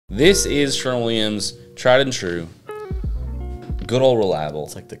This is Sherwin Williams, tried and true, good old reliable.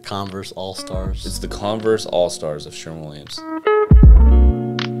 It's like the Converse All-Stars. It's the Converse All-Stars of Sherwin Williams.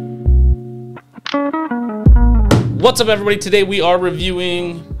 What's up, everybody? Today we are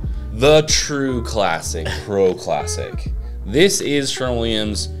reviewing the true classic, ProClassic. This is Sherwin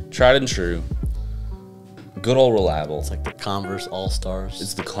Williams, tried and true, good old reliable. It's like the Converse All-Stars.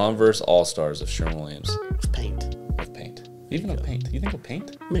 It's the Converse All-Stars of Sherwin Williams. With paint. With paint. Even of paint. You think of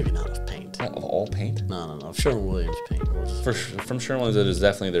paint? Maybe not of paint. Not of all paint? No. Of Sherwin Williams paint. From Sherwin Williams, it is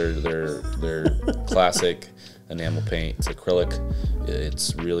definitely their classic enamel paint. It's acrylic.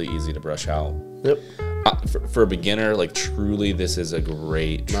 It's really easy to brush out. Yep. For a beginner, like truly, this is a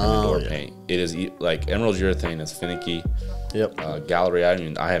great trim and door paint. It is like emerald urethane is finicky. Yep. Gallery, I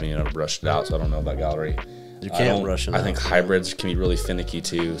haven't even brushed it out, so I don't know about gallery. You can't brush it out. I think hybrids can be really finicky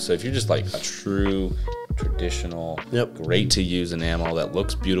too. So if you're just like a true traditional, great to use enamel that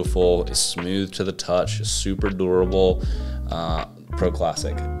looks beautiful, is smooth to the touch, is super durable,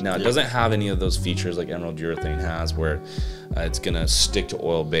 ProClassic. Now it doesn't have any of those features like emerald urethane has, where it's gonna stick to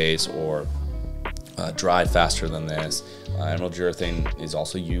oil base or dry faster than this. Emerald urethane is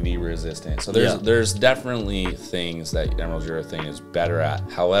also UV resistant. So there's definitely things that emerald urethane is better at.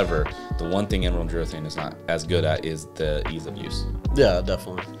 However, the one thing emerald urethane is not as good at is the ease of use. Yeah,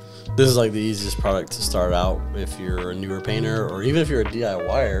 definitely. This is like the easiest product to start out if you're a newer painter, or even if you're a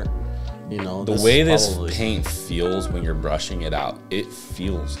DIYer. You know, the way this paint feels when you're brushing it out, it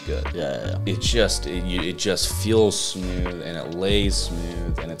feels good. Yeah. It just feels smooth, and it lays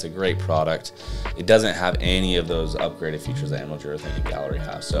smooth, and it's a great product. It doesn't have any of those upgraded features that emerald urethane and gallery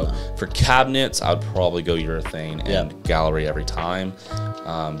have. So for cabinets, I'd probably go urethane and gallery every time.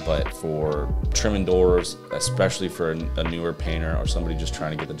 But for trim and doors, especially for a newer painter or somebody just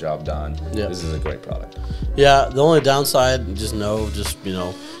trying to get the job done, this is a great product. Yeah, the only downside, just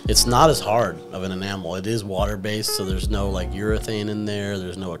it's not as hard of an enamel. It is water-based, so there's no like urethane in there.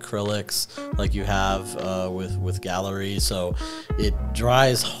 There's no acrylics like you have with gallery. So it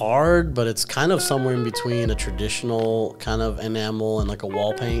dries hard, but it's kind of somewhere in between a traditional kind of enamel and like a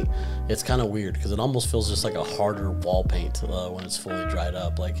wall paint. It's kind of weird because it almost feels just like a harder wall paint when it's fully dried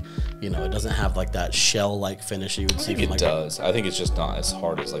up. Like, it doesn't have like that shell-like finish you would see. I think it does. I think it's just not as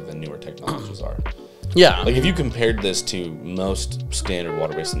hard as like the newer technologies are. Yeah. Like if you compared this to most standard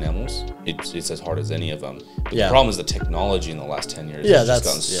water-based enamels, it's as hard as any of them. But the problem is the technology in the last 10 years has just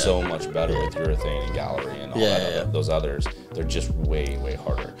gotten so much better with urethane and gallery and all those others. They're just way, way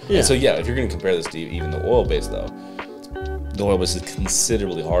harder. Yeah. And so if you're going to compare this to even the oil-based though, the oil base is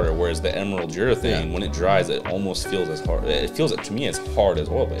considerably harder, whereas the emerald urethane, when it dries, it almost feels as hard. It feels, to me, as hard as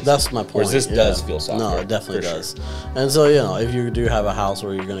oil base. That's my point. Whereas this does feel softer. No, it definitely does. Sure. And so, if you do have a house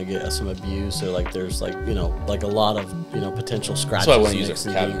where you're going to get some abuse, or like there's like, like a lot of, potential scratches. That's why I want to use it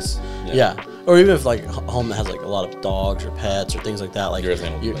for cabinets. Yeah. Or even if like a home that has like a lot of dogs or pets or things like that, like you're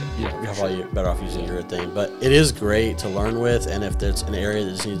probably better off using urethane. But it is great to learn with, and if there's an area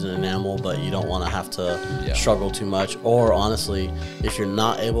that just needs an enamel, but you don't want to have to struggle too much, or honestly, if you're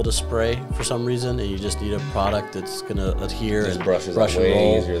not able to spray for some reason and you just need a product that's gonna adhere and brush and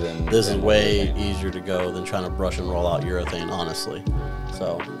roll, this is way easier to go than trying to brush and roll out urethane, honestly.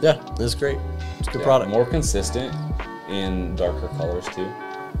 So it's great. It's a good product. More consistent in darker colors too.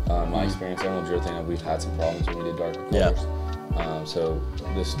 My experience, emerald urethane, we've had some problems when we did darker colors. So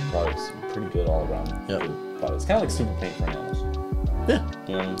this product's pretty good all around. It's kind of like super paint for enamels.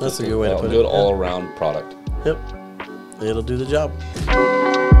 Yeah, that's a good way to put it. Good all around product. Yep, it'll do the job.